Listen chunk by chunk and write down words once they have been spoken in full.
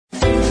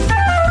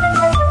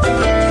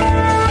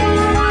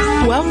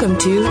Welcome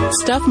to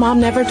Stuff Mom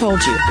Never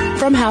Told You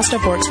from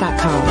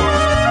HowStuffWorks.com.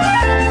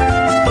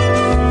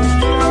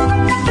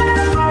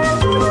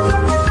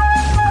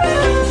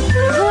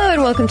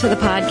 Welcome to the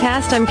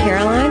podcast. I'm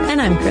Caroline.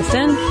 And I'm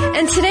Kristen.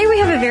 And today we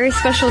have a very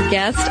special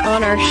guest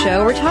on our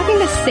show. We're talking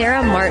to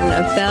Sarah Martin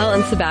of Belle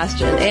and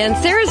Sebastian. And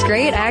Sarah's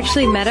great. I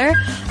actually met her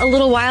a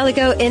little while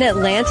ago in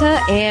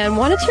Atlanta and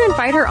wanted to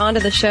invite her onto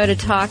the show to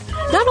talk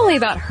not only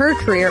about her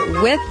career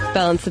with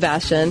Belle and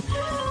Sebastian,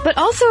 but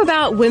also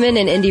about women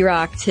in indie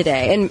rock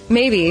today and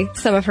maybe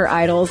some of her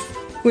idols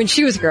when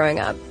she was growing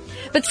up.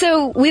 But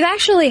so we've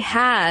actually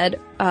had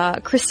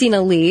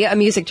Christina Lee, a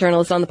music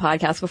journalist, on the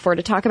podcast before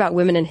to talk about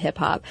women in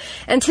hip-hop.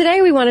 And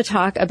today we want to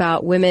talk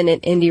about women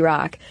in indie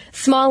rock,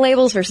 small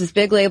labels versus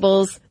big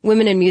labels,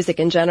 women in music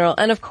in general,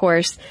 and, of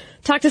course,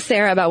 talk to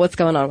Sarah about what's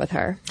going on with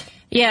her.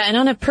 Yeah, and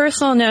on a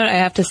personal note, I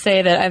have to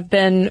say that I've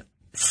been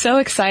so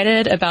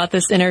excited about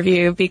this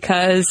interview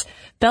because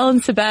Belle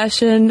and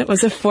Sebastian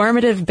was a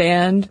formative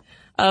band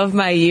of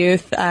my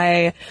youth.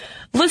 I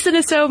listened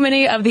to so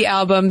many of the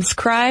albums,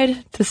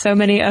 cried to so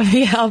many of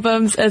the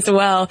albums as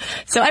well.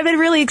 So I've been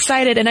really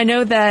excited, and I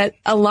know that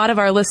a lot of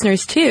our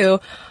listeners, too,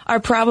 are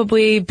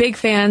probably big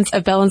fans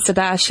of Belle and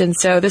Sebastian.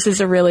 So this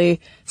is a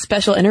really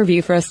special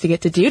interview for us to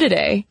get to do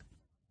today.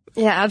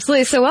 Yeah,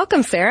 absolutely. So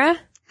welcome, Sarah.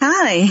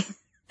 Hi.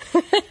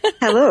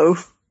 Hello.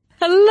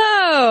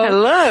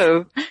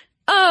 Hello.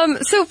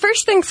 So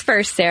first things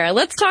first, Sarah,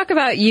 let's talk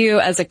about you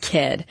as a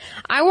kid.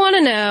 I want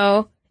to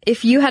know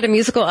if you had a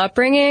musical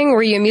upbringing.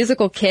 Were you a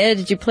musical kid?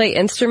 Did you play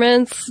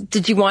instruments?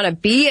 Did you want to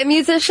be a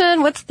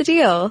musician? What's the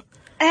deal?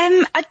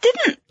 I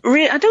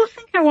don't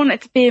think I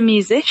wanted to be a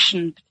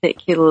musician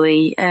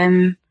particularly.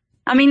 I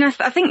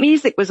think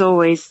music was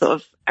always sort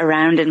of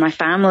around in my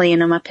family. You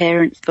know, my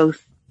parents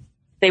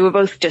they were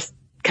both just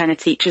kind of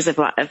teachers of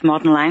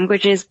modern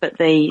languages, but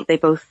they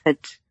both had,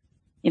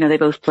 they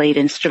both played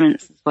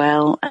instruments as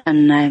well.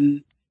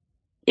 And,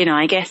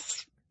 I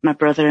guess my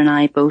brother and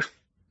I both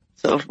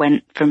sort of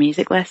went for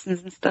music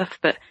lessons and stuff,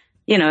 but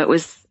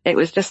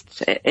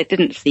it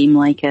didn't seem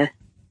like a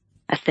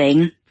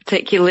thing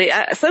particularly.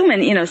 So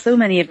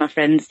many of my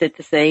friends did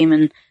the same,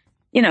 and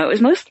it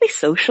was mostly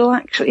social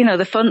actually.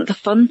 The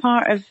fun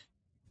part of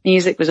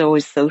music was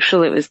always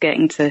social. It was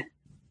getting to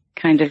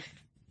kind of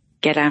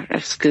get out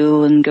of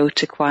school and go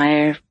to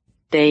choir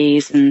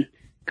days and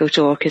go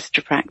to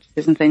orchestra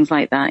practices and things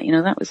like that.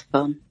 That was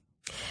fun.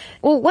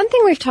 Well, one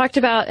thing we've talked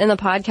about in the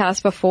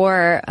podcast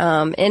before,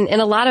 in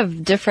a lot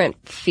of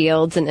different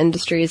fields and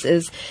industries,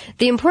 is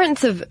the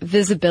importance of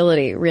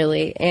visibility,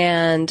 really,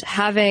 and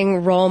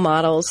having role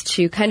models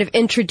to kind of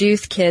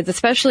introduce kids,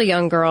 especially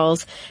young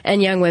girls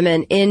and young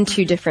women,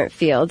 into different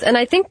fields. And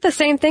I think the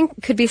same thing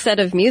could be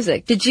said of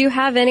music. Did you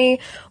have any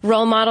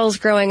role models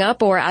growing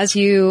up or as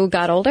you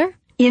got older?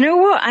 You know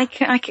what?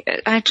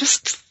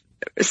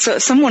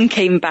 Someone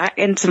came back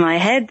into my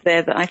head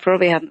there that I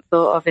probably hadn't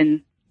thought of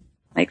in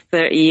like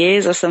 30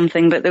 years or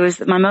something, but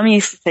my mum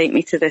used to take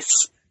me to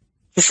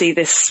see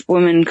this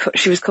woman.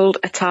 She was called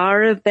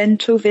Atara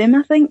Bentovim,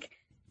 I think.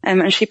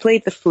 And she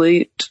played the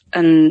flute.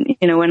 And,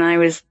 when I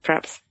was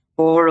perhaps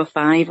 4 or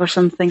 5 or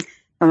something,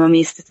 my mum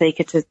used to take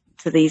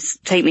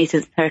me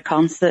to her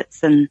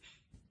concerts. And,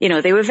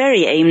 they were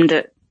very aimed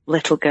at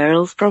little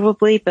girls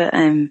probably, but,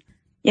 I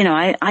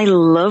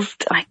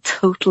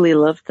totally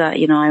loved that.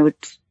 I would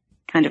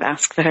kind of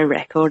ask for her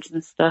records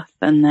and stuff.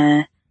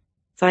 And,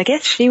 so I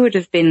guess she would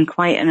have been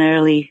quite an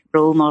early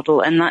role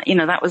model, and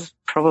that was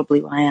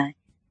probably why I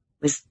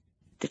was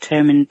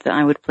determined that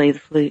I would play the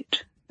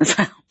flute as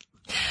well.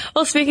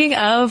 Well, speaking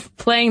of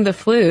playing the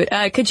flute,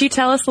 could you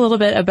tell us a little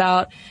bit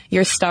about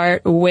your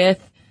start with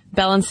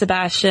Belle and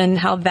Sebastian,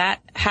 how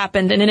that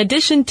happened, and in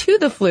addition to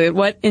the flute,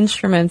 what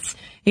instruments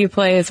you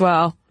play as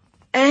well?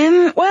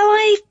 Well,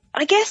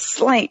 I guess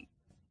like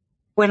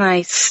when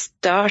I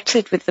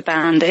started with the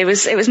band, it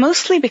was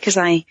mostly because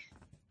I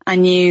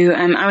knew,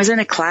 I was in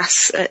a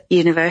class at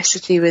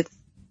university with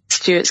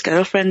Stuart's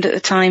girlfriend at the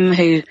time,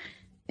 who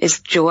is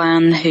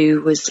Joanne,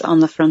 who was on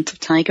the front of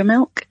Tiger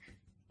Milk.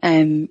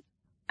 And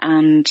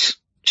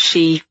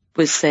she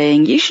was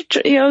saying, you should,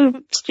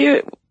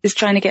 Stuart is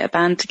trying to get a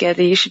band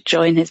together. You should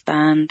join his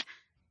band.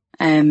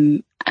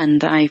 And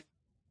I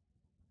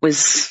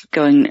was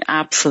going,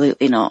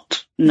 absolutely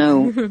not.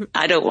 No,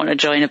 I don't want to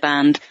join a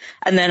band.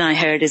 And then I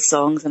heard his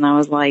songs and I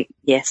was like,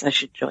 yes, I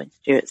should join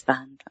Stuart's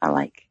band. I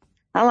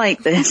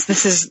like this.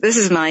 This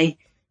is my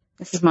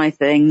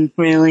thing,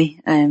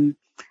 really. And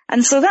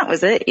so that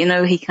was it.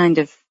 He kind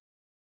of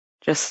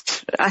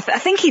I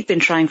think he'd been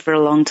trying for a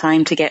long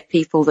time to get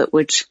people that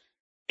would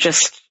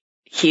just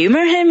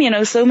humor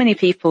him. So many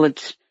people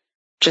had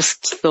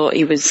just thought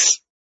he was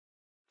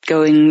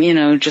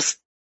going, just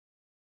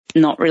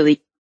not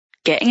really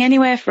getting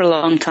anywhere for a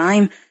long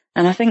time.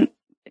 And I think,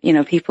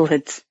 people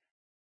had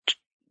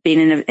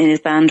been in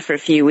his band for a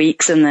few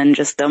weeks and then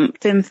just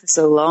dumped him for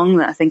so long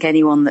that I think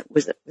anyone that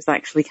was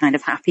actually kind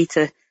of happy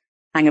to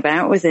hang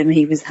about with him,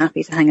 he was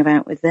happy to hang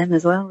about with them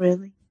as well,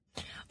 really.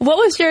 What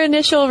was your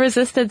initial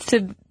resistance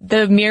to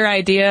the mere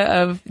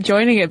idea of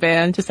joining a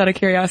band, just out of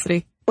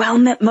curiosity? Well,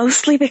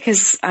 mostly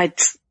because I'd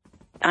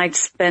I'd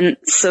spent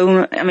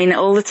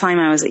all the time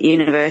I was at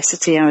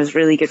university, I was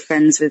really good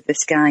friends with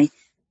this guy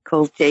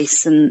called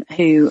Jason,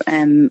 who,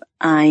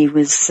 I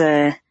was,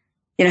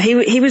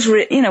 he was,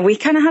 we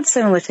kind of had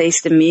similar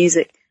taste in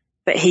music,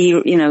 but he,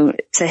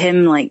 to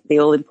him, like, the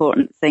all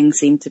important thing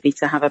seemed to be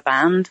to have a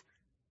band.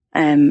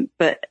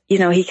 But, he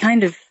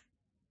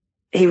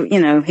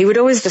would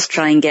always just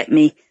try and get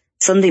me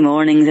Sunday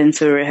mornings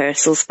into a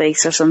rehearsal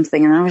space or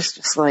something. And I was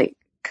just like,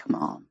 come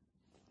on,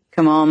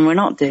 we're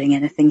not doing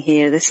anything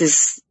here. This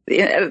is,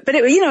 but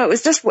it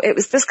was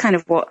just kind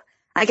of what,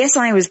 I guess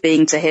I was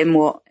being to him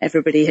what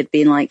everybody had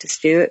been like to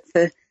Stuart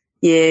for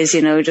years,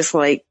 just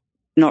like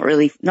not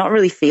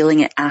really feeling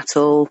it at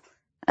all.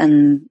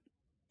 And,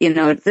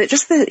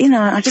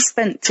 I just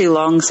spent too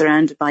long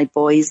surrounded by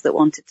boys that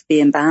wanted to be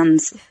in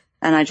bands.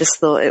 And I just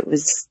thought it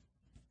was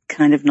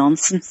kind of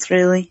nonsense,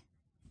 really.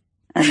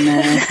 And,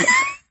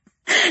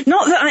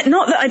 not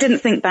that I didn't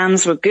think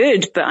bands were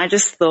good, but I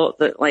just thought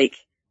that, like,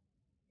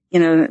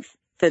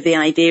 for the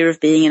idea of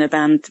being in a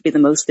band to be the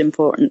most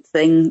important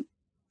thing,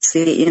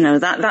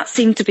 that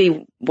seemed to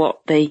be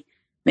what they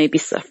maybe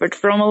suffered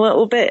from a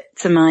little bit.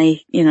 To my,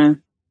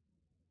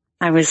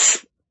 I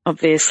was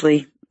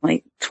obviously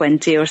like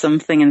 20 or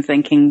something and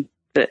thinking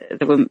that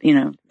there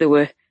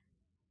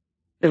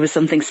was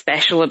something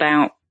special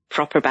about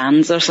proper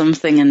bands or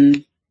something,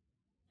 and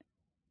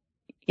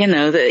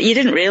that you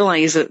didn't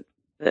realize that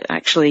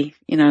actually,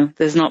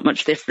 there's not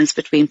much difference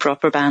between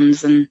proper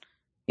bands and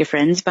your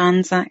friends'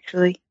 bands,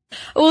 actually.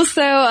 Well,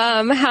 so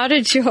how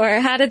did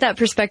that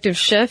perspective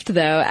shift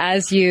though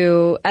as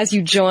you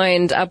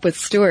joined up with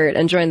Stuart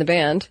and joined the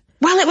band?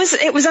 Well,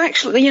 it was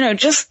actually,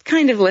 just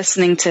kind of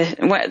listening to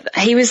what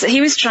he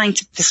was trying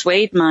to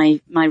persuade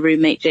my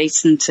roommate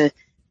Jason to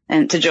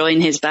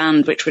join his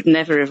band, which would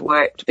never have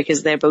worked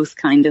because they're both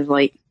kind of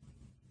like,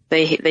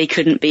 they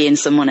couldn't be in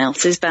someone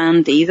else's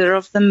band, either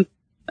of them.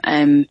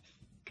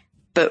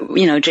 But,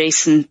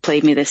 Jason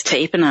played me this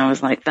tape and I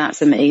was like,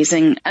 that's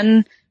amazing.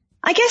 And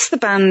I guess the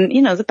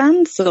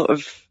band sort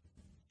of,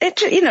 I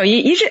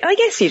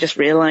guess you just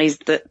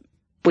realized that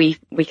we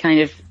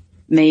kind of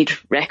made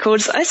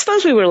records. I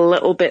suppose we were a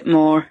little bit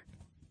more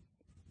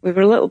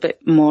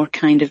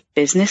kind of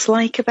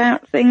business-like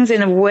about things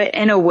in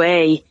a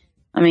way.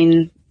 I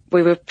mean,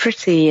 we were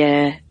pretty,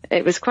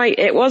 it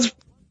was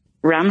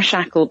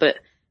ramshackle, but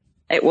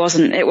it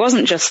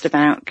wasn't just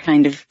about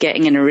kind of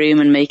getting in a room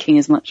and making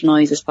as much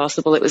noise as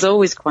possible. It was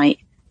always quite,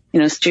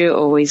 Stuart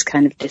always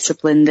kind of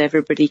disciplined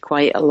everybody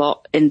quite a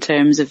lot in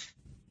terms of,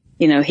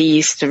 he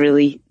used to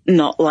really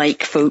not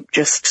like folk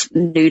just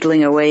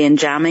noodling away and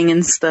jamming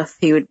and stuff.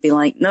 He would be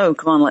like, no,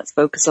 come on, let's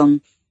focus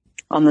on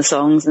the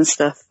songs and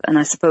stuff. And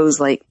I suppose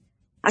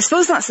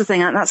that's the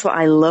thing. That's what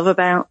I love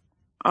about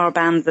our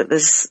band, that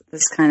there's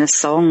kind of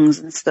songs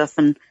and stuff.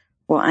 And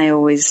what I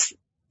always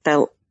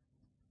felt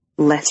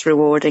less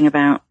rewarding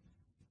about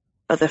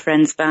other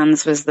friends'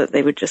 bands was that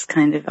they would just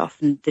kind of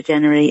often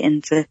degenerate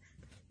into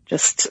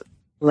just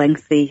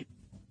lengthy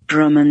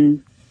drum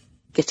and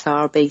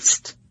guitar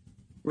based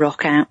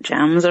rock out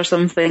jams or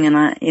something. And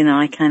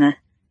I kind of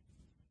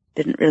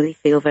didn't really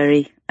feel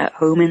very at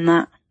home in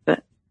that.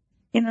 But,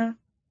 Belle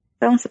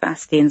and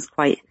Sebastian's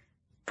quite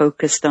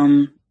focused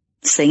on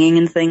singing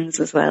and things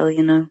as well,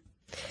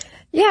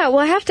 Yeah, well,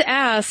 I have to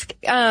ask,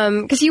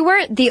 because you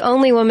weren't the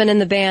only woman in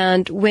the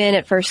band when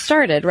it first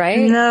started, right?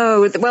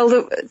 No,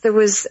 well, there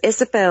was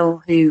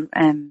Isabel who,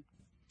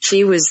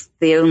 she was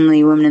the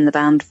only woman in the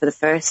band for the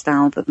first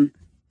album,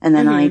 and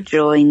then I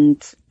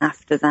joined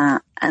after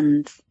that,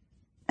 and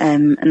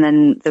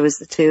then there was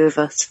the two of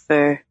us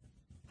for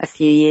a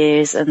few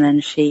years, and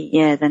then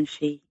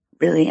she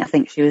really, I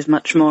think she was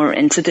much more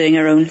into doing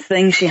her own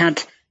thing. She had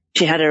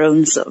her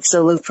own sort of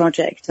solo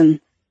project, and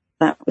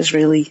that was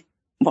really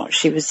what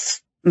she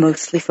was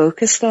mostly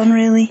focused on,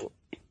 really.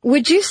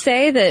 Would you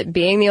say that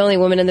being the only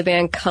woman in the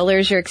band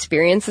colors your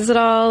experiences at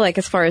all, like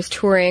as far as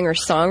touring or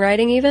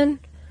songwriting even?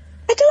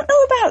 I don't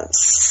know about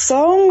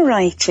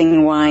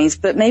songwriting wise,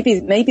 but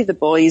maybe the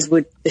boys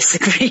would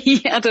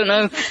disagree. I don't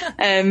know.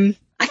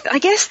 I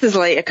guess there's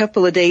like a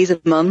couple of days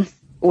a month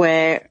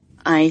where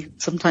I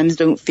sometimes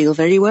don't feel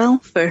very well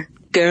for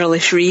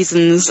girlish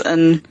reasons,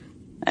 and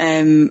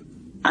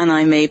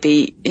I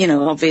maybe,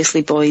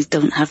 obviously boys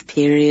don't have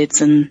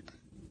periods, and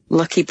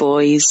lucky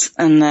boys,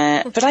 and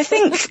but I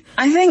think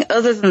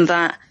other than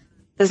that,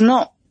 there's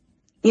not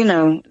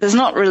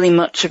really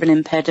much of an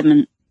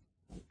impediment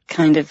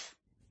kind of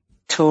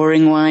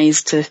touring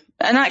wise to,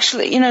 and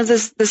actually,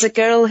 there's a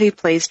girl who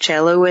plays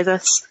cello with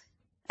us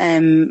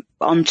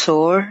on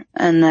tour,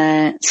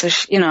 and so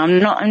she, I'm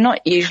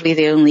not usually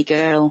the only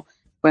girl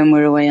when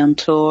we're away on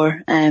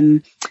tour.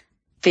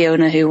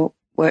 Fiona, who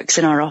works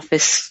in our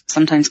office,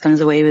 sometimes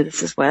comes away with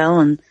us as well,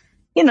 and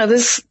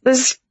there's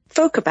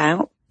folk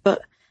about,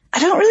 but I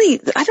don't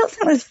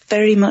think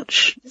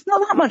there's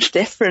not that much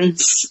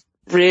difference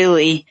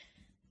really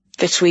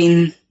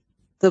between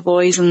the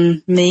boys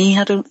and me,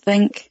 I don't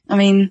think. I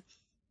mean,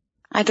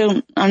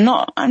 I'm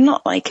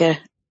not like a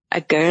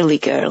girly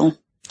girl,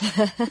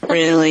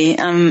 really.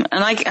 And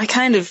I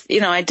kind of,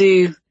 I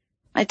do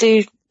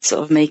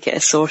sort of make it a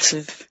source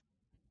of,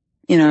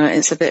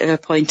 it's a bit of a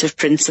point of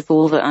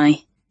principle that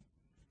I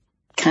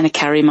kind of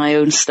carry my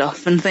own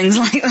stuff and things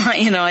like that.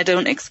 I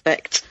don't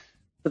expect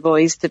the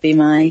boys to be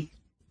my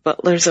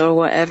butlers or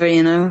whatever,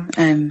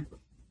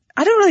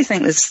 I don't really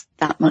think there's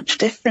that much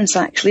difference,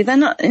 actually. They're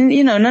not,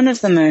 none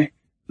of them are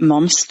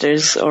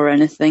monsters or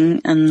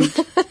anything. And,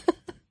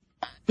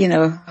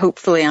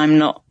 hopefully I'm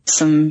not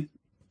some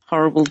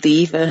horrible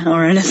diva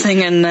or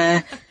anything. And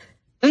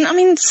I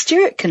mean,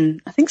 Stuart can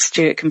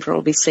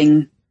probably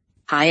sing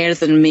higher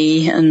than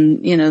me.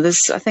 And, I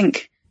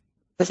think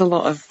there's a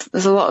lot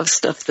of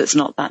stuff that's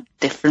not that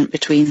different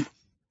between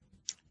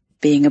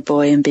being a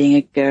boy and being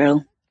a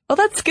girl. Well,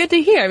 that's good to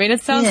hear. I mean,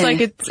 it sounds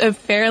like it's a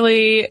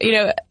fairly,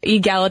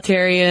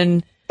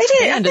 egalitarian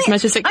band as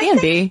much as it can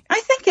be. I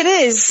think it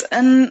is.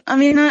 And I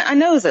mean, I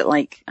know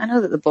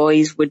that the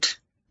boys would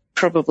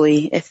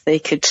probably, if they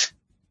could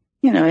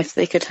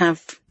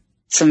have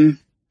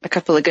a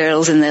couple of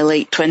girls in their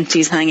late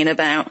 20s hanging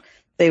about,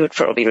 they would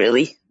probably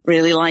really,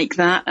 really like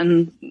that.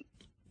 And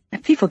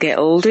if people get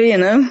older,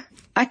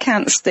 I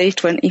can't stay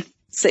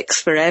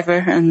 26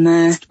 forever. And,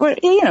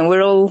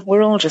 we're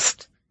all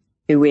just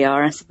who we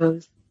are, I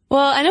suppose. Well,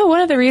 I know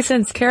one of the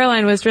reasons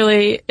Caroline was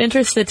really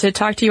interested to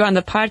talk to you on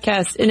the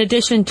podcast, in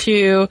addition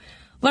to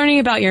learning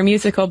about your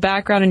musical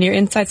background and your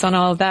insights on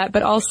all of that,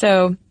 but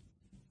also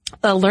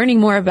learning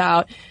more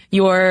about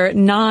your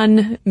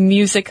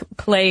non-music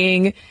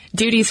playing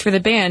duties for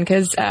the band.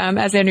 Because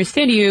as I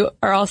understand, you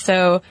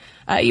also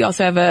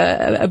have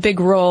a big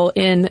role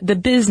in the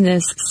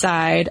business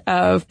side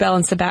of Belle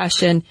and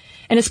Sebastian,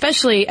 and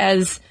especially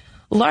as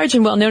large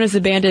and well known as the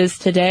band is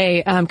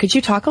today. Could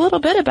you talk a little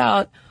bit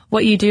about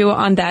what you do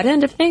on that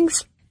end of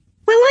things?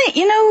 Well,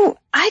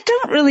 I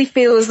don't really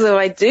feel as though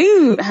I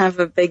do have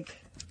a big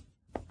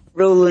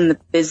role in the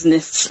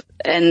business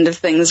end of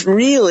things,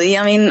 really.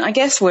 I mean, I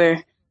guess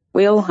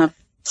we all have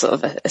sort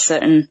of a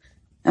certain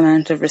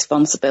amount of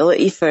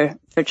responsibility for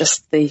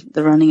just the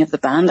running of the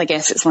band. I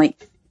guess it's like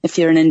if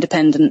you're an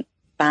independent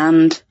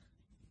band,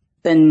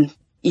 then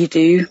you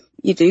do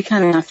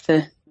kind of have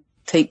to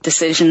take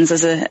decisions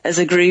as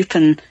a group,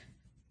 and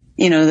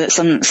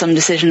that some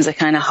decisions are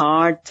kind of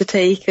hard to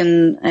take,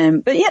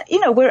 and but yeah,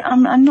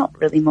 I'm not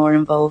really more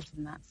involved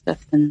in that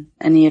stuff than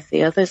any of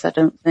the others, I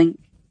don't think.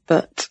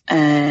 But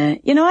I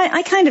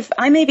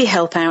maybe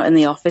help out in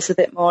the office a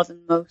bit more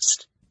than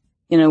most.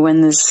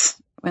 When there's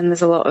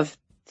a lot of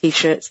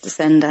T-shirts to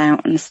send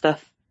out and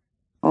stuff,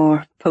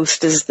 or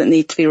posters that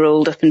need to be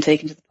rolled up and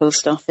taken to the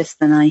post office,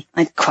 then I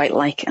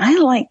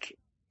like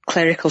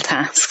clerical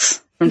tasks.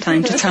 From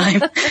time to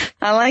time.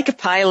 I like a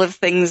pile of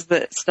things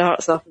that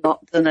starts off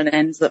not done and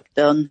ends up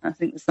done. I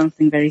think there's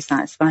something very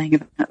satisfying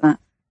about that.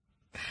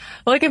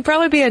 Well, it can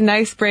probably be a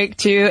nice break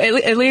too,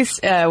 at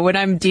least when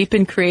I'm deep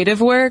in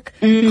creative work,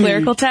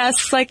 clerical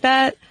tasks like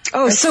that.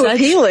 Oh, so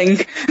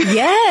appealing.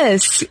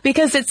 Yes,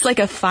 because it's like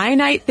a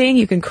finite thing.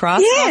 You can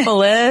cross off a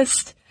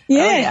list.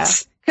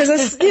 Yes,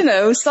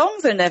 because,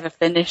 songs are never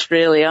finished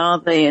really,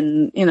 are they?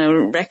 And,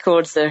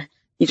 records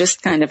you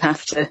just kind of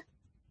have to,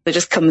 there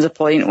just comes a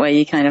point where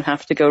you kind of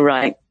have to go,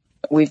 right,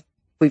 we've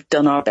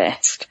done our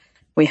best.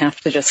 We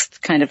have to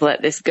just kind of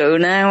let this go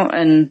now.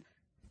 And,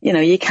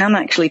 you can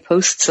actually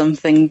post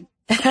something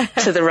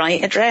to the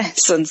right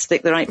address and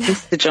stick the right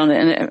postage on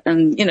it.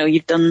 And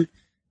you've done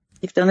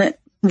it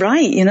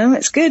right.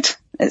 It's good.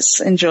 It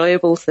is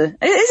enjoyable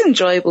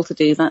to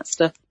do that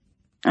stuff.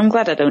 I'm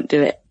glad I don't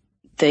do it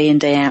day in,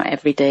 day out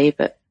every day,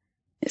 but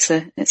it's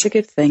a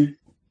good thing.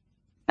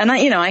 And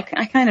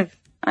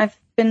I've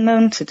been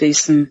known to do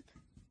some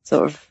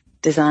sort of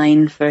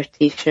design for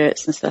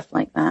T-shirts and stuff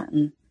like that.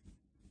 And,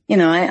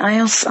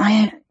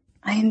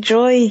 I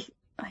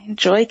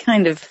enjoy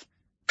kind of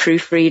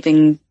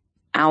proofreading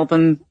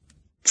album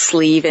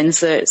sleeve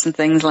inserts and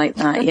things like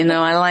that.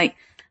 I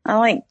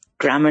like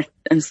grammar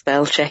and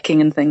spell checking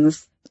and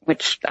things,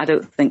 which I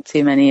don't think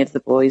too many of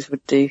the boys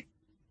would do.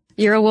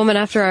 You're a woman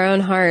after our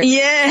own heart.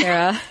 Yeah.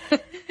 Sarah.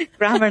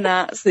 Grammar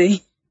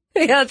Nazi.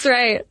 Yeah, that's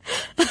right.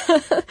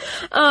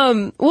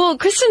 Well,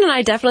 Kristen and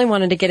I definitely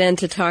wanted to get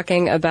into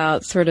talking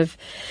about sort of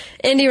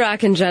indie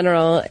rock in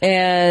general.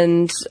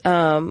 And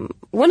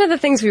one of the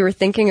things we were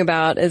thinking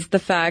about is the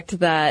fact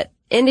that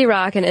indie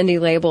rock and indie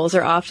labels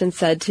are often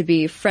said to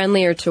be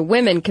friendlier to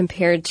women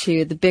compared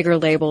to the bigger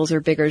labels or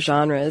bigger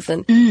genres.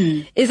 And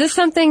is this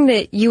something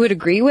that you would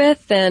agree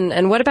with?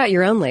 And what about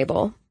your own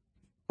label?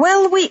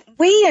 Well, we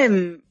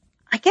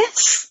I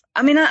guess,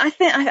 I mean,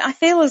 I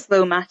feel as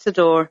though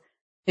Matador,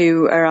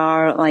 who are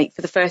our, like,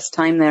 for the first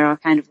time, they're our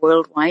kind of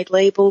worldwide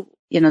label.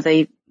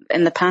 They've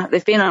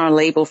been our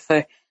label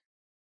for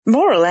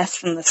more or less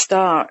from the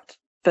start,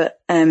 but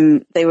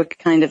they were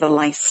kind of a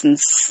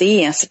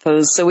licensee, I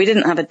suppose. So we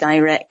didn't have a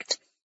direct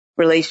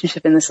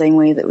relationship in the same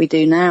way that we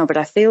do now. But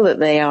I feel that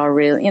they are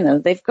real.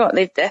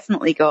 They've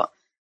definitely got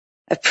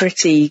a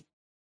pretty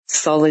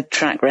solid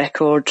track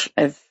record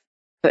of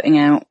putting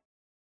out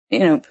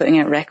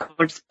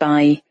records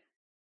by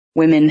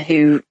women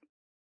who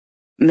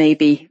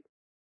maybe,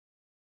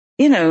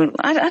 I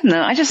don't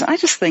know. I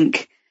just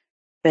think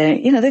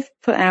they've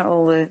put out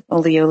all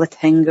the Yo La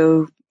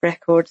Tengo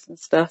records and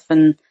stuff,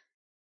 and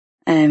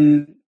I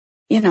don't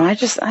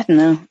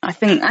know. I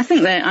think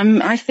that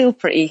I feel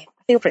pretty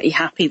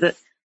happy that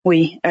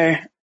we are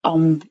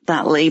on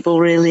that label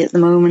really at the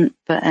moment,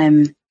 but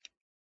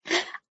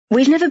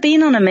we've never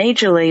been on a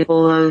major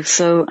label though,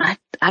 so I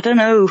don't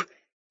know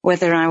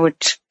whether I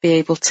would be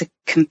able to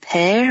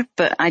compare,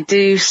 but I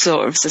do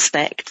sort of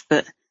suspect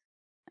that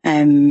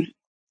I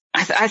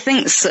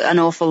think an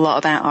awful lot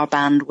about our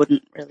band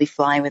wouldn't really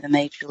fly with a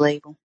major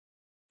label.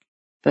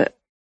 But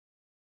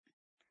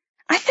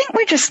I think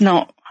we're just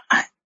not,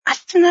 I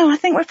don't know, I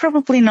think we're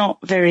probably not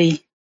very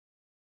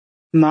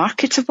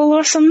marketable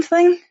or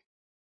something.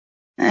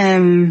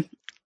 Or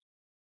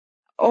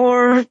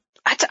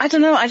I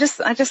don't know, I just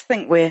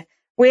think I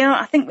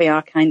think we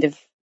are kind of,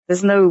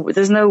 there's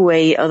no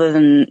way other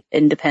than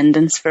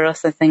independence for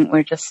us. I think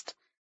we just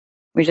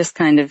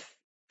kind of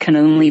can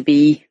only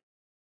be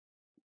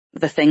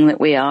the thing that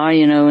we are,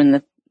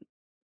 and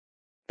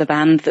the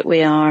band that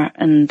we are.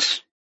 And,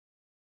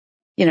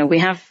 we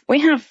have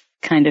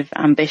kind of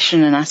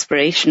ambition and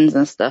aspirations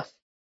and stuff,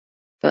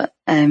 but,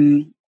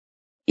 I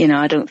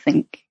don't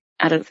think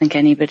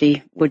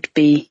anybody would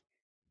be,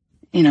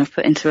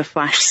 put into a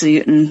flash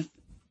suit and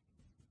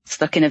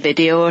stuck in a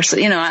video or so.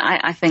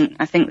 I think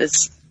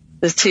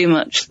there's too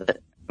much that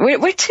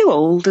we're too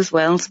old as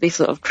well to be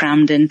sort of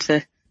crammed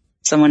into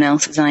someone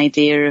else's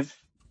idea of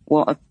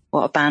what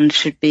a band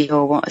should be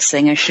or what a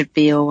singer should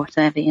be or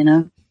whatever.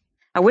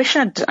 I wish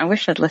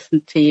I'd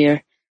listened to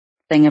your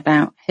thing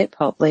about hip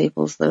hop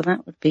labels though.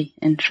 That would be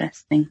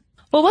interesting.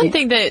 Well, one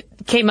thing that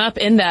came up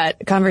in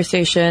that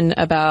conversation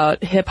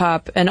about hip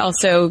hop and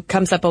also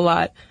comes up a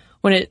lot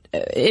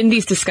in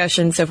these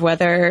discussions of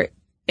whether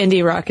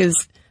indie rock is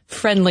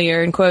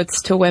friendlier in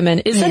quotes to women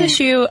is that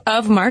issue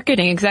of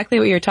marketing, exactly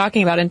what you're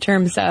talking about in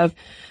terms of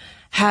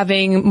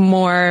having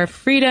more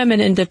freedom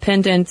and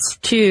independence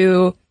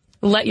to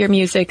let your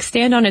music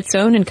stand on its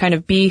own and kind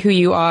of be who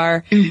you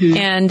are. Mm-hmm.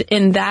 And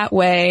in that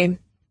way,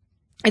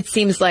 it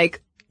seems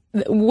like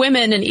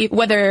women, and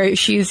whether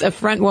she's a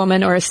front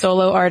woman or a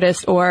solo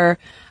artist or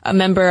a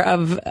member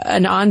of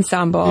an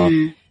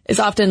ensemble, is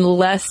often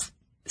less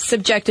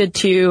subjected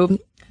to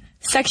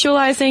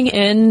sexualizing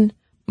in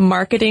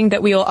marketing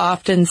that we'll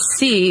often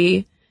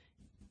see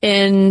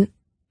in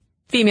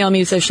female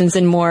musicians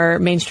in more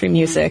mainstream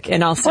music.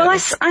 And also, well,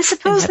 I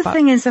suppose the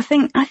thing is, I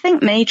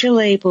think major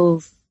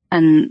labels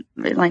and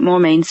like more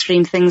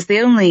mainstream things,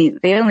 the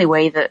only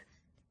way that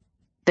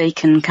they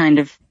can kind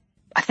of,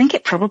 I think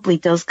it probably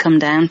does come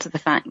down to the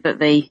fact that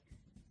they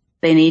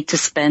need to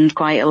spend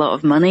quite a lot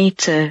of money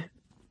to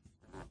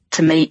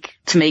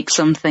make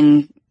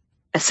something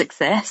a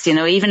success.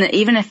 Even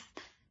if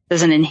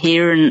there's an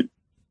inherent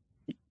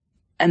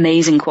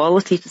amazing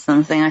quality to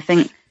something, I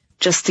think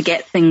just to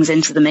get things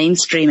into the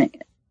mainstream,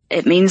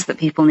 it means that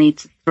people need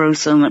to throw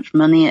so much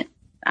money at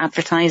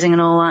advertising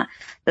and all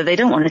that they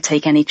don't want to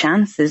take any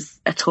chances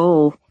at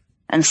all.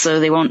 And so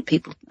they want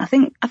people, I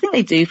think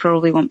they do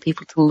probably want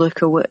people to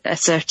look a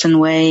certain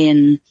way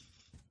and,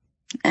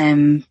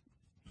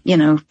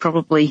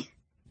 probably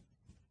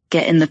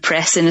get in the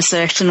press in a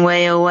certain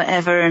way or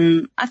whatever.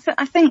 And I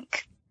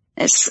think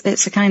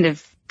it's a kind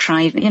of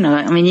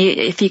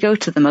if you go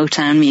to the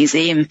Motown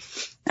Museum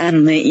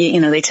and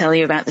they tell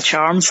you about the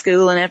charm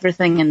school and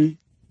everything, and,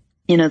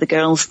 the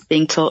girls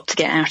being taught to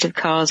get out of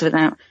cars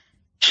without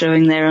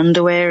showing their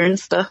underwear and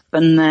stuff.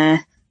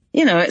 And,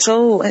 it's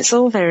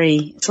all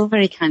very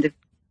kind of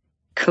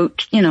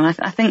coach.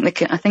 I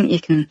think you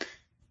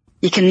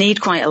can need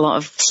quite a lot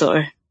of sort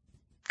of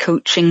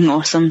coaching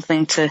or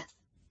something to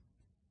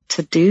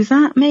do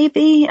that.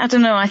 Maybe, I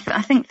don't know. I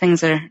think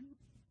things are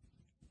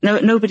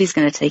nobody's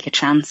going to take a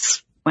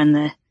chance when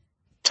they're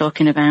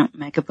talking about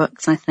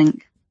megabucks, I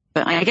think.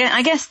 But I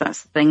guess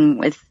that's the thing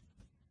with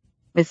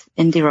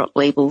indie rock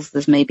labels.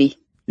 There's maybe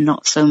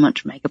not so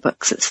much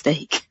megabucks at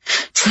stake,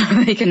 so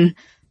they can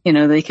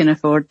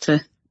afford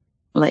to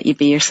let you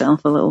be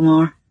yourself a little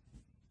more.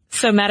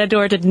 So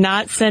Matador did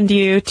not send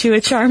you to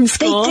a charm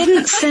school? They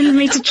didn't send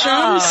me to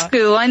charm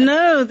school. I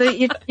know that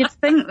you'd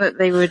think that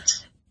they would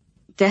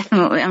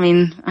definitely. I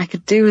mean, I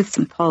could do with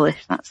some polish,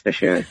 that's for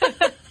sure.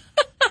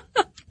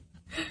 I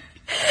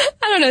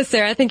don't know,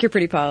 Sarah. I think you're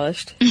pretty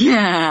polished.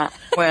 Yeah.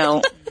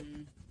 Well,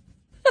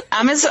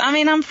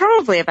 I'm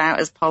probably about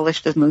as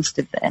polished as most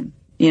of them.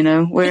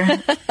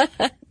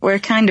 We're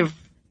kind of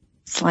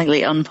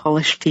slightly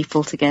unpolished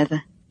people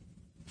together.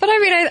 But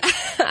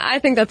I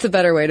think that's a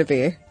better way to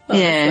be,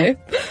 honestly. Yeah.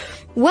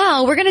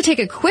 Well, we're going to take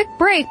a quick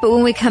break, but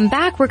when we come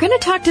back, we're going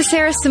to talk to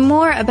Sarah some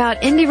more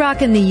about indie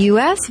rock in the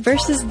U.S.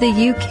 versus the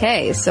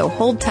U.K., so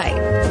hold tight.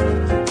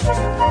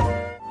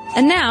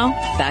 And now,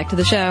 back to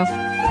the show.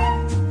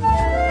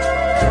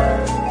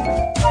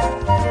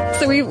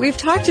 So we've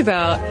talked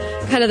about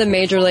kind of the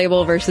major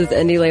label versus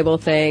indie label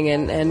thing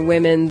and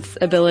women's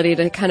ability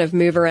to kind of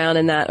move around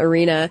in that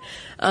arena.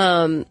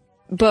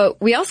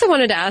 But we also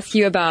wanted to ask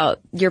you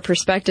about your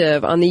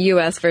perspective on the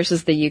U.S.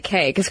 versus the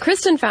U.K. because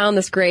Kristen found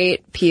this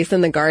great piece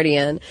in The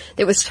Guardian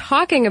that was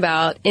talking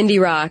about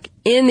indie rock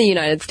in the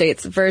United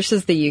States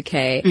versus the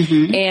U.K.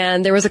 Mm-hmm.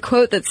 And there was a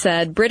quote that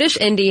said, British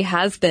indie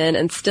has been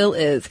and still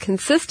is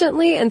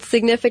consistently and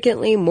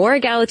significantly more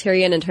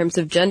egalitarian in terms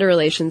of gender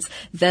relations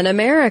than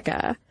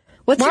America.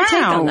 What's your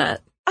take on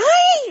that?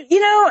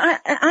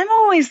 I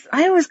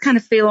always kind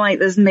of feel like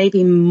there's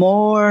maybe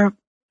more,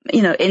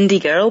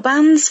 indie girl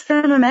bands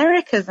from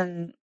America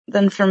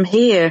than from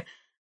here.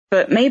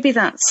 But maybe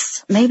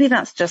that's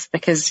just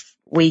because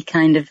we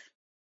kind of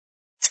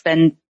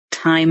spend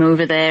time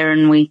over there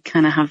and we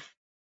kind of have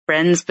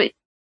friends. But,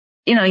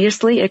 your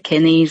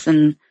Sleater-Kinneys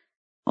and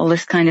all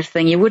this kind of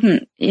thing, you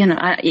wouldn't,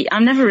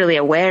 I'm never really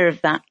aware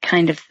of that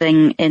kind of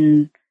thing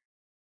in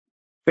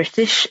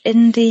British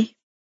indie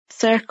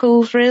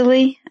circles,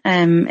 really,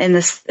 in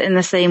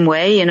the same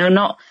way,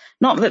 not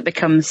that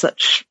become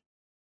such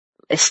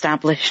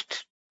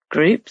established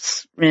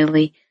groups,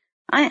 really.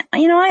 I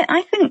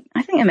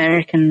think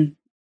American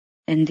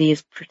indie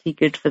is pretty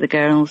good for the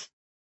girls,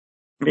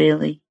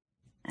 really.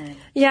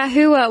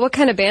 What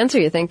kind of bands are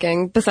you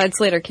thinking besides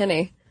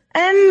Sleater-Kinney?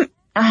 I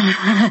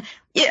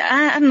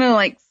don't know,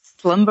 like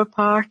Slumber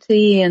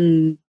Party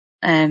and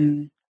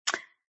Dum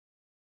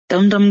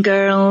Dum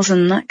Girls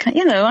and that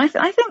kind. I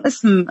think there's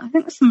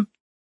some.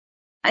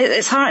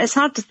 It's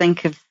hard to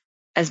think of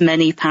as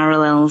many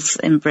parallels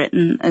in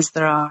Britain as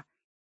there are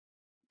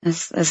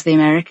as the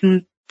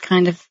American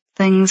kind of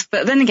things.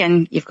 But then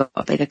again, you've got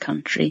a bigger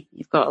country.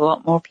 You've got a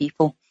lot more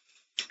people.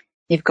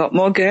 You've got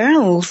more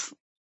girls.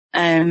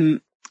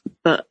 But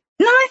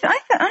no,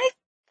 I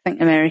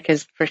think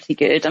America's pretty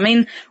good. I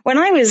mean, when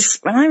I was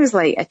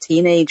like a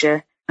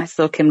teenager, I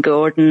saw Kim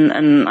Gordon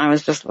and I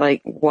was just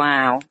like,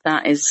 wow,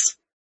 that's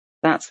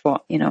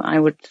what, I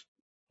would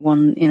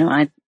want,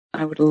 I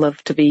would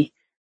love to be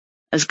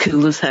as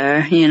cool as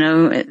her,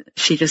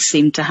 she just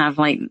seemed to have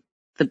like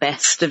the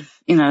best of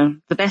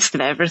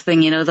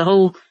everything, the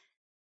whole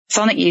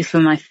Sonic Youth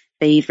were my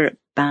favorite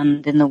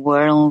band in the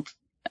world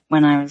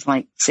when I was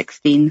like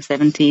 16,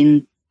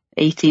 17,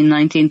 18,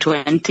 19,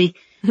 20.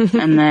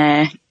 And,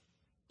 they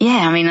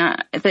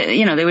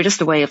were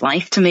just a way of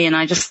life to me. And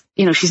I just,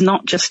 she's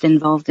not just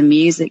involved in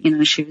music,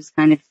 she was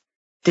kind of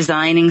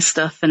designing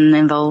stuff and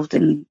involved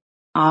in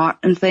art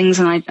and things.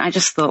 And I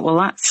just thought, well,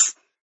 that's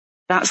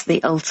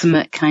the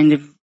ultimate kind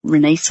of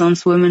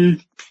Renaissance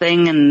woman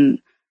thing. And,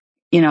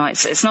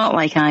 it's not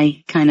like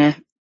I kind of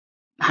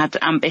had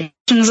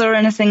ambitions or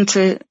anything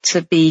to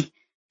be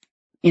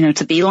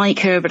like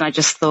her, but I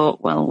just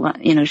thought, well,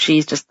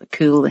 she's just the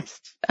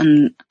coolest.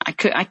 And I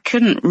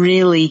couldn't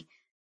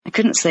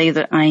say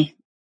that I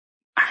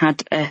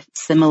had a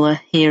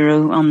similar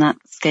hero on that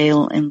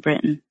scale in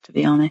Britain, to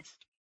be honest.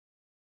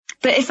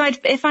 But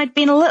if I'd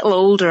been a little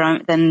older,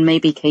 then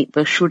maybe Kate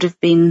Bush would have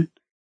been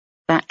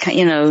that,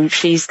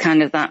 she's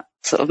kind of that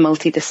sort of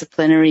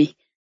multidisciplinary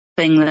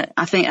thing that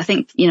I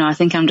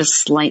think I'm just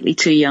slightly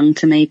too young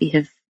to maybe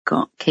have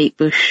got Kate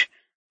Bush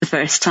the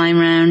first time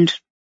round.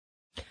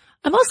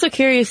 I'm also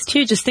curious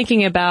too, just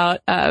thinking about,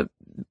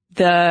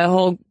 the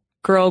whole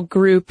girl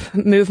group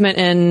movement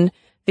in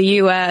the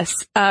U.S.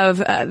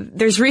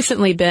 There's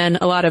recently been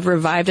a lot of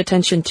revived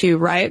attention to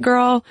Riot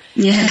Grrrl,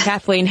 and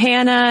Kathleen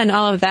Hanna and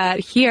all of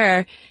that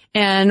here,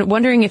 and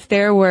wondering if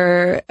there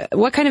were,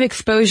 what kind of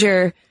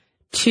exposure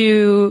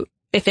to,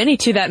 if any,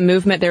 to that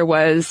movement there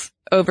was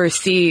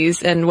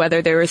overseas, and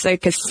whether there was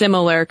like a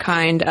similar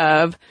kind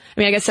of,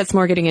 I guess that's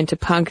more getting into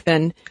punk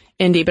than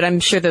indie, but I'm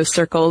sure those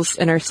circles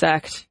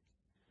intersect.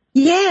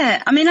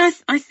 Yeah,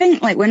 I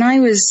think like when I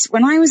was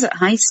at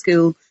high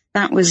school,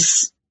 that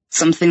was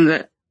something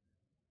that,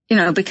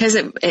 because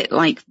it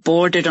like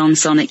bordered on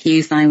Sonic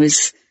Youth, I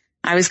was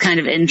kind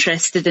of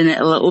interested in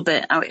it a little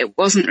bit. I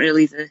wasn't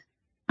really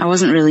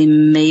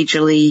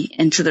majorly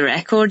into the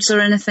records or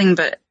anything,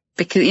 but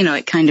because,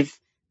 it kind of,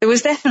 there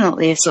was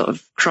definitely a sort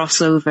of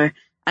crossover,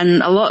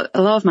 and a lot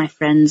of my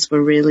friends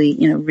were really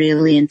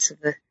into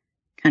the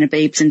kind of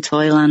Babes in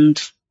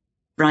Toyland,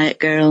 Riot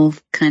Grrrl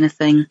kind of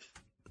thing.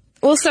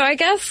 Well, so I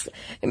guess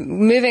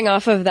moving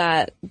off of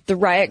that, the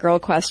Riot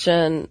Grrrl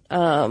question,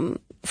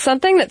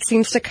 something that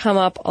seems to come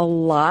up a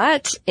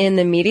lot in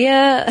the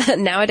media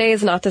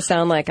nowadays, not to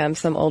sound like I'm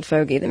some old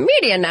fogey, the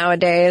media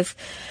nowadays,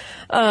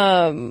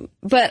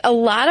 but a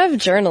lot of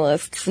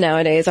journalists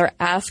nowadays are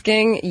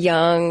asking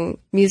young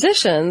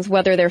musicians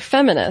whether they're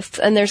feminists,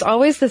 and there's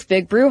always this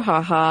big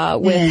brouhaha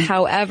with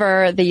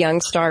however the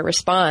young star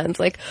responds.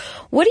 Like,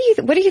 what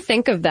do you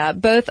think of that?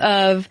 Both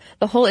of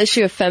the whole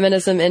issue of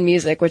feminism in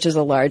music, which is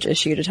a large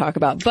issue to talk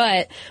about,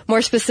 but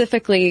more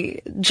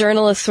specifically,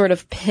 journalists sort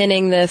of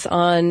pinning this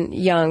on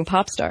young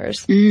pop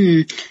stars.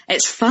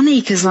 It's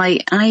funny because I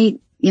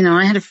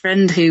had a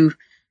friend who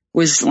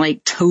was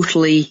like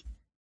totally,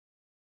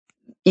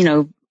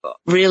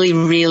 really,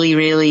 really,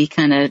 really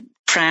kind of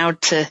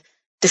proud to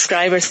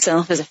describe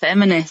herself as a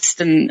feminist.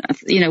 And,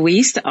 we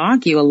used to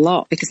argue a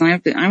lot because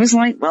I was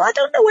like, well, I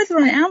don't know whether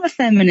I am a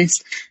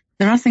feminist.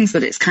 There are things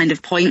that it's kind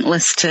of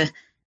pointless to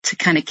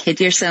kind of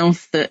kid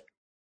yourself that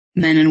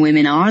men and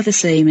women are the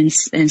same in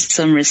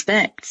some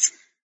respects.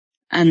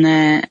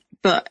 And,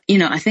 but, you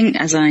know, I think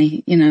as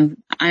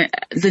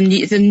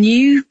the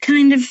new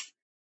kind of,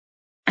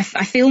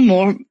 I feel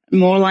more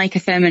like a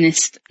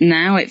feminist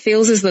now. It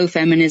feels as though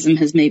feminism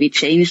has maybe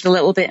changed a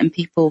little bit, and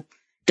people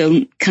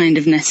don't kind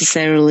of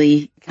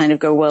necessarily kind of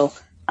go, well,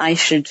 I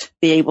should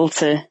be able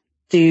to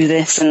do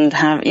this and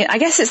have, I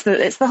guess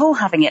it's the whole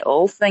having it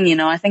all thing, you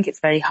know. I think it's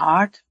very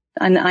hard.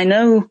 And I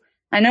know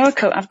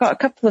I've got a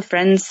couple of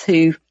friends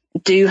who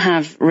do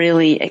have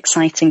really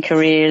exciting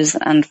careers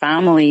and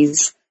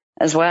families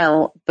as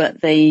well,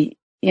 but they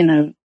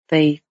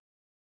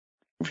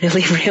really,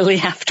 really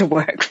have to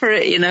work for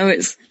it. You know,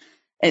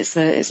 it's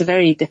a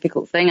very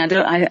difficult thing.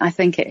 I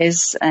think it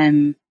is,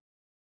 you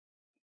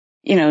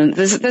know,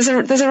 there's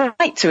a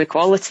right to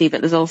equality,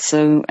 but there's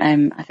also,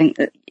 I think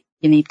that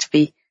you need to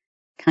be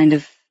kind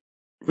of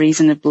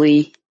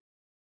reasonably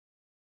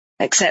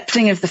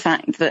accepting of the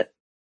fact that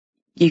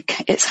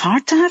it's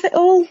hard to have it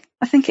all.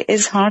 I think it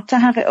is hard to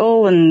have it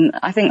all. And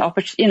I think,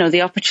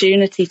 the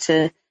opportunity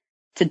to,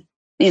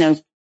 you know,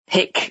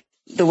 pick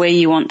the way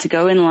you want to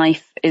go in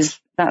life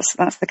that's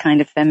the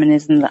kind of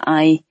feminism that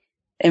I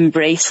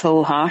embrace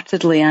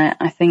wholeheartedly.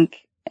 I think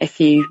if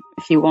you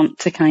want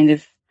to kind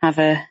of have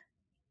a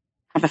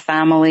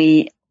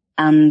family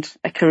and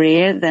a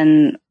career,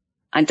 then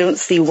I don't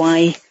see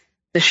why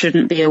there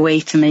shouldn't be a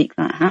way to make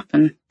that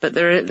happen. But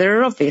there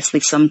are obviously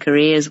some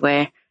careers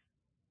where,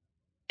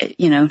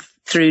 you know,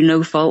 through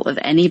no fault of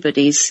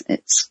anybody's,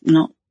 it's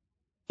not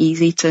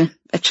easy to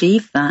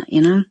achieve that,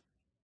 you know.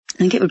 I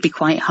think it would be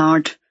quite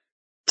hard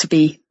to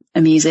be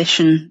a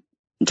musician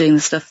doing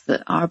the stuff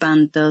that our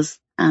band does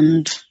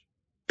and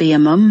be a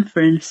mum,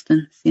 for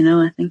instance. You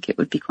know, I think it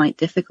would be quite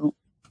difficult.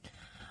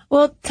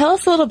 Well, tell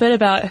us a little bit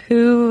about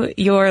who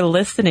you're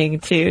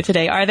listening to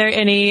today. Are there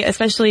any,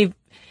 especially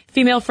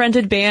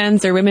female-fronted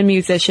bands or women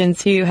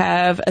musicians, who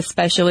have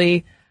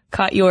especially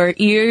caught your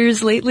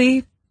ears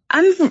lately?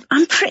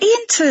 I'm pretty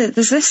into,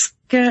 there's this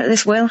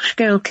Welsh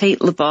girl,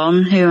 Kate Le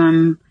Bon, who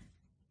I'm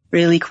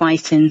really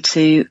quite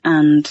into,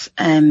 and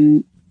I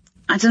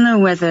don't know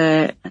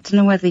whether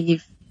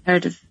you've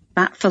heard of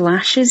Bat for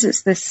Lashes.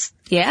 It's this.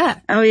 Yeah.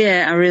 Oh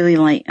yeah, I really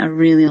like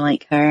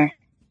her.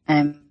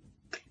 And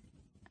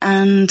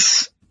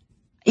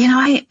you know,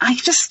 I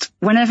just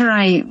whenever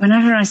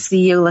I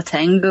see Yo La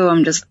Tengo,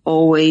 I'm just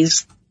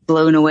always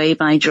blown away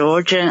by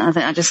Georgia.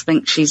 I just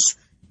think she's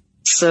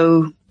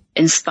so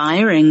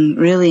inspiring,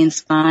 really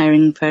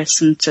inspiring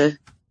person to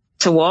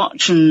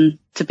watch and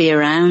to be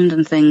around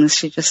and things.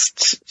 She just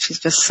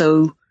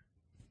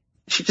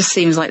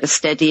seems like the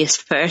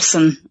steadiest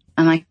person,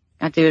 and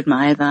I do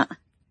admire that.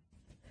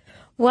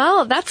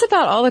 Well, that's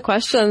about all the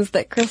questions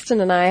that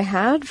Kristen and I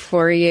had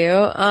for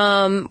you.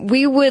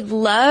 We would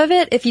love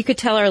it if you could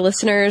tell our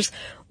listeners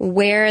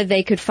where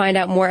they could find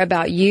out more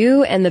about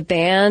you and the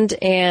band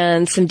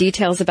and some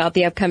details about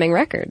the upcoming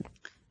record.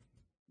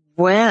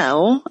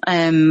 Well,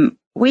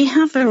 we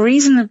have a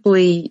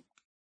reasonably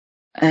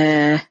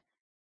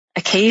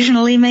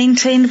occasionally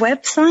maintained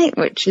website,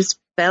 which is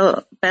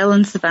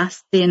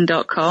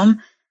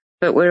bellandsebastian.com,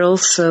 but we're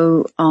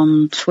also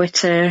on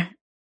Twitter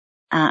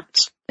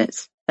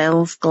it's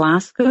Bells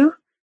Glasgow,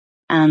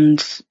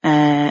 and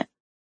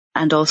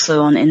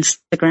also on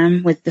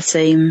Instagram with the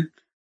same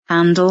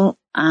handle,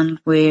 and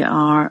we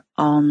are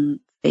on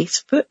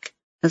Facebook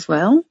as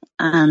well.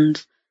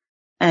 And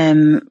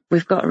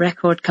we've got a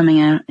record coming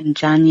out in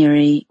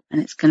January,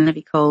 and it's going to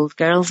be called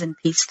Girls in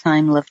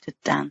Peacetime Want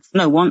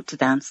to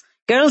Dance.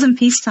 Girls in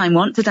Peacetime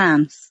Want to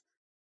Dance.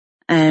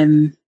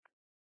 And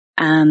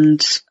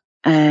the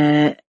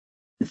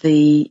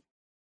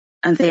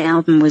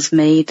album was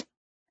made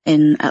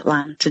in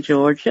Atlanta,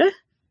 Georgia.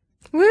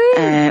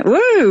 Woo!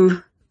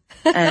 Woo!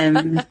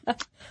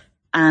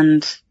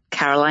 And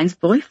Caroline's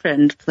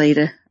boyfriend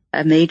played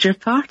a major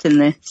part in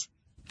this.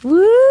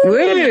 Woo!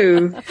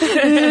 Woo!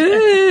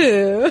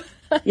 Woo!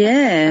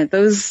 Yeah,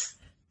 those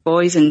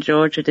boys in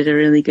Georgia did a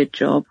really good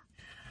job.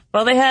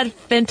 Well, they had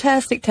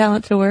fantastic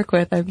talent to work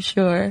with, I'm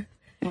sure.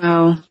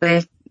 Well,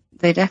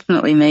 they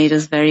definitely made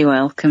us very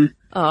welcome.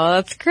 Oh,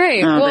 that's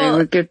great. Oh, they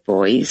were good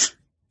boys.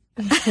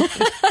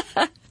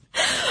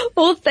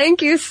 Well,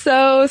 thank you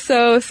so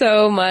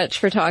much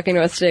for talking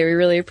to us today. We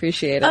really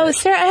appreciate it. Oh,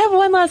 Sarah, I have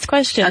one last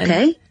question.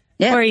 Okay.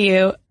 Yeah. For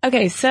you.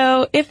 Okay,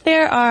 so if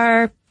there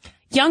are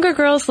younger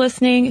girls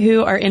listening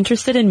who are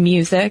interested in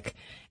music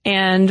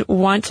and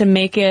want to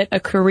make it a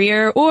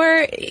career,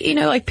 or, you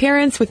know, like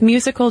parents with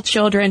musical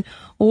children,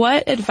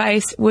 what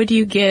advice would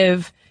you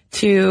give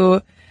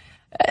to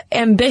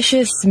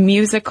ambitious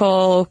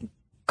musical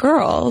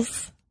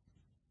girls?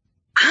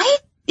 I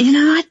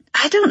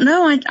don't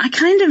know. I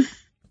kind of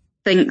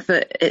think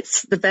that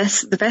it's the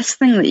best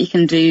thing that you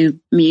can do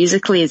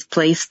musically is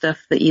play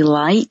stuff that you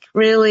like,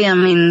 really. I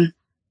mean,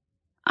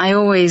 I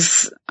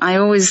always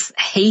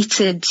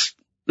hated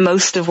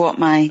most of what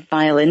my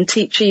violin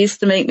teacher used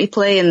to make me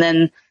play, and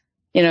then,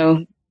 you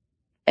know,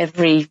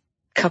 every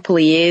couple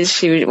of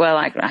years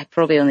I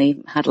probably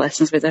only had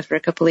lessons with her for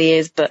a couple of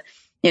years, but,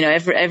 you know,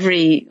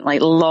 every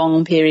like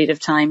long period of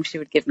time she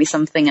would give me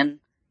something, and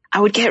I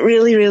would get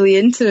really, really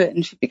into it,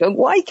 and she'd be going,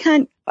 why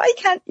can't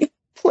you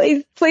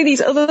play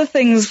these other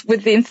things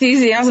with the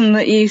enthusiasm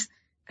that you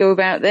go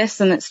about this?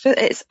 And I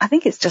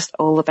think it's just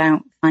all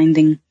about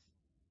finding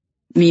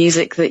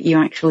music that you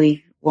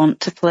actually want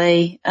to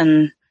play.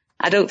 And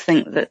I don't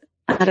think that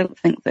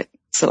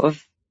sort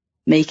of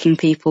making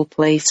people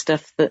play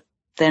stuff that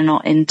they're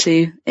not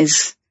into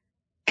is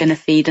going to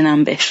feed an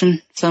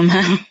ambition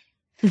somehow.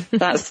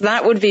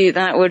 That would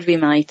be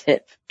my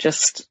tip.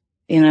 Just,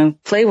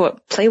 play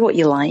what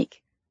you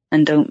like,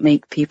 and don't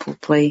make people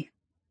play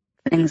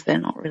things they're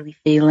not really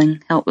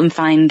feeling. Help them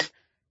find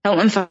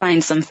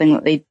something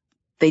that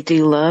they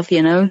do love,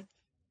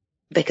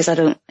 because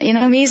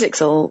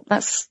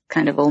that's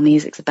kind of all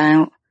music's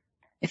about.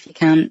 If you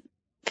can't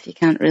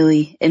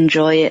really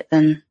enjoy it,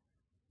 then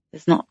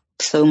there's not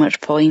so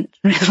much point,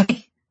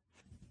 really.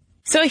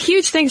 So a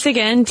huge thanks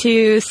again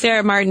to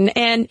Sarah Martin.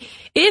 And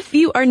if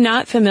you are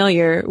not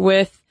familiar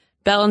with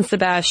Belle and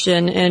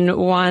Sebastian and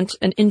want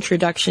an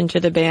introduction to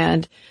the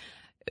band,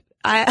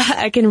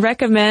 I can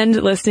recommend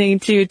listening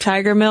to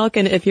Tiger Milk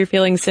and If You're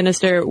Feeling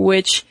Sinister,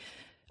 which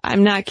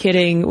I'm not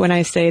kidding when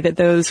I say that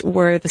those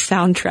were the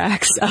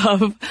soundtracks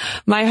of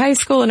my high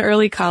school and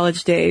early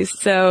college days.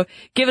 So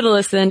give it a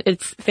listen.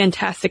 It's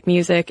fantastic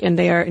music, and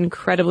they are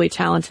incredibly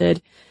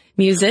talented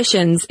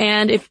musicians.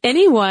 And if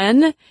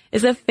anyone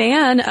is a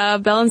fan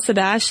of Belle and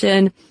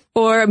Sebastian,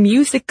 or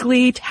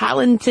musically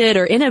talented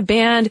or in a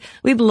band,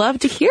 we'd love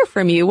to hear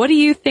from you. What do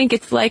you think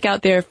it's like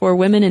out there for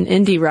women in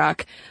indie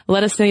rock?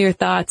 Let us know your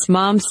thoughts.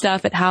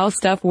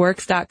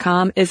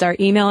 momstuff@howstuffworks.com is our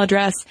email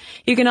address.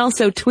 You can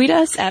also tweet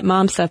us at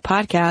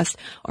momstuffpodcast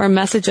or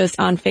message us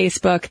on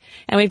Facebook.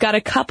 And we've got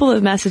a couple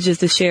of messages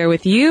to share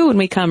with you when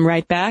we come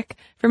right back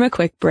from a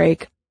quick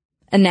break.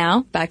 And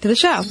now, back to the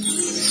show.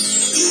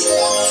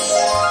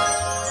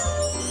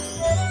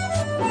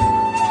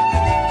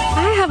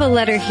 I have a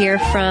letter here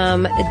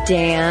from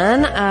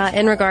Dan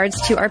in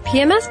regards to our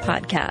PMS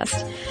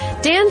podcast.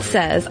 Dan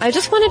says, I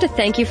just wanted to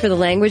thank you for the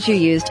language you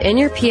used in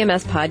your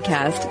PMS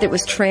podcast that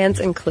was trans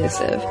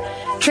inclusive.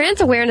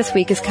 Trans Awareness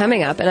Week is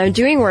coming up, and I'm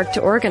doing work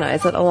to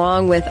organize it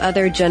along with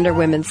other gender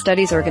women's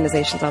studies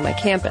organizations on my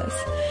campus.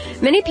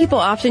 Many people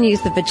often use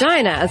the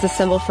vagina as a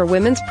symbol for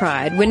women's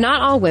pride when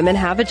not all women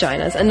have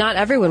vaginas and not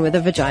everyone with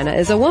a vagina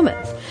is a woman.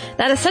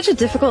 That is such a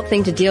difficult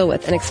thing to deal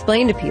with and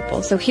explain to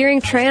people, so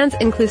hearing trans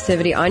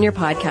inclusivity on your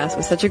podcast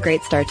was such a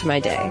great start to my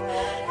day.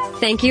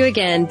 Thank you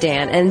again,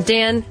 Dan. And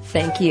Dan,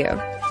 thank you.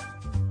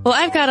 Well,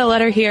 I've got a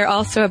letter here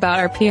also about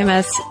our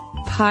PMS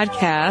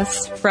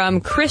podcast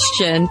from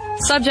Christian.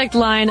 Subject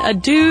line, a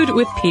dude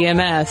with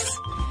PMS.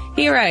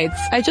 He writes,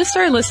 I just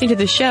started listening to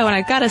the show and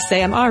I gotta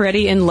say I'm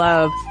already in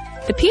love.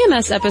 The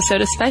PMS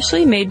episode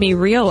especially made me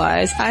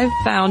realize I've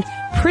found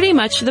pretty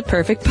much the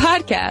perfect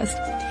podcast.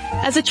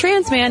 As a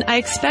trans man, I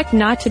expect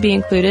not to be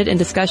included in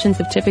discussions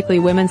of typically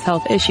women's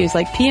health issues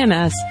like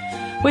PMS,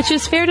 which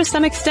is fair to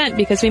some extent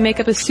because we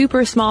make up a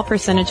super small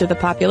percentage of the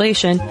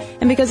population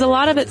and because a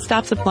lot of it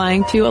stops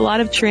applying to a lot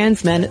of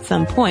trans men at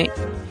some point.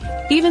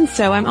 Even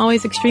so, I'm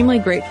always extremely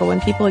grateful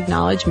when people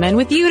acknowledge men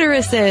with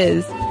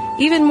uteruses.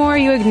 Even more,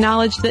 you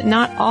acknowledge that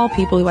not all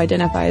people who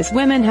identify as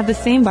women have the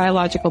same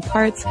biological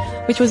parts,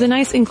 which was a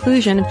nice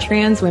inclusion of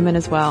trans women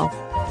as well.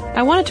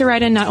 I wanted to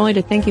write in not only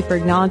to thank you for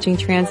acknowledging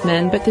trans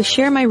men, but to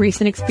share my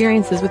recent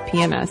experiences with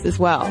PMS as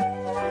well.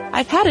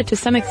 I've had it to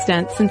some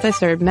extent since I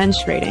started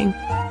menstruating.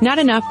 Not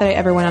enough that I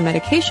ever went on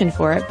medication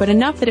for it, but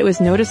enough that it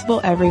was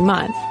noticeable every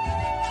month.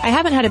 I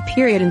haven't had a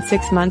period in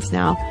 6 months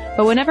now,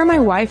 but whenever my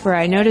wife or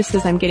I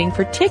notices I'm getting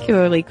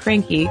particularly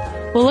cranky,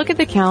 we'll look at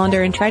the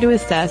calendar and try to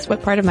assess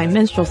what part of my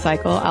menstrual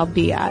cycle I'll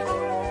be at.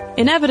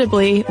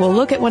 Inevitably, we'll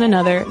look at one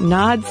another,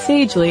 nod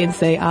sagely, and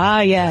say, ah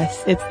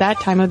yes, it's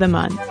that time of the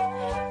month.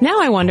 Now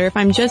I wonder if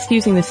I'm just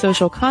using the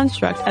social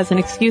construct as an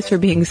excuse for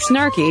being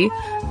snarky,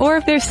 or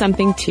if there's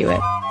something to it.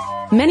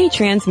 Many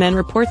trans men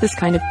report this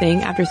kind of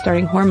thing after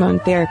starting hormone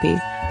therapy.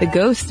 The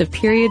ghost of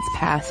periods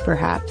past,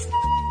 perhaps.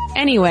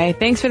 Anyway,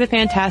 thanks for the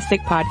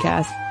fantastic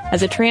podcast.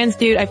 As a trans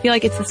dude, I feel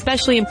like it's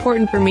especially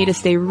important for me to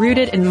stay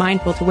rooted and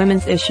mindful to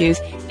women's issues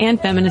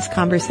and feminist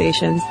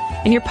conversations,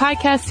 and your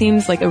podcast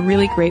seems like a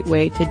really great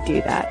way to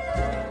do that.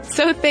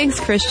 So thanks,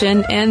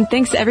 Christian, and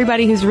thanks to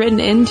everybody who's written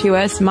in to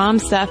us.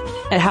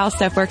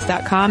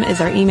 momstuff@howstuffworks.com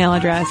is our email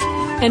address.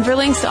 And for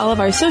links to all of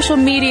our social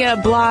media,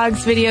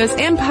 blogs, videos,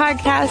 and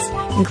podcasts,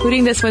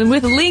 including this one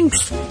with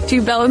links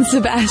to Belle and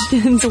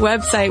Sebastian's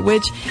website,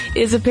 which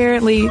is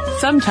apparently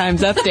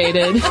sometimes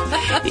updated,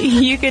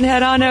 you can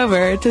head on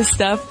over to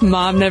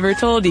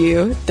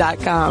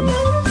stuffmomnevertoldyou.com.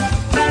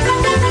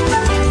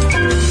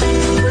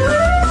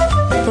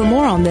 For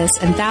more on this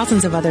and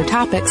thousands of other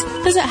topics,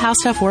 visit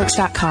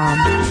howstuffworks.com.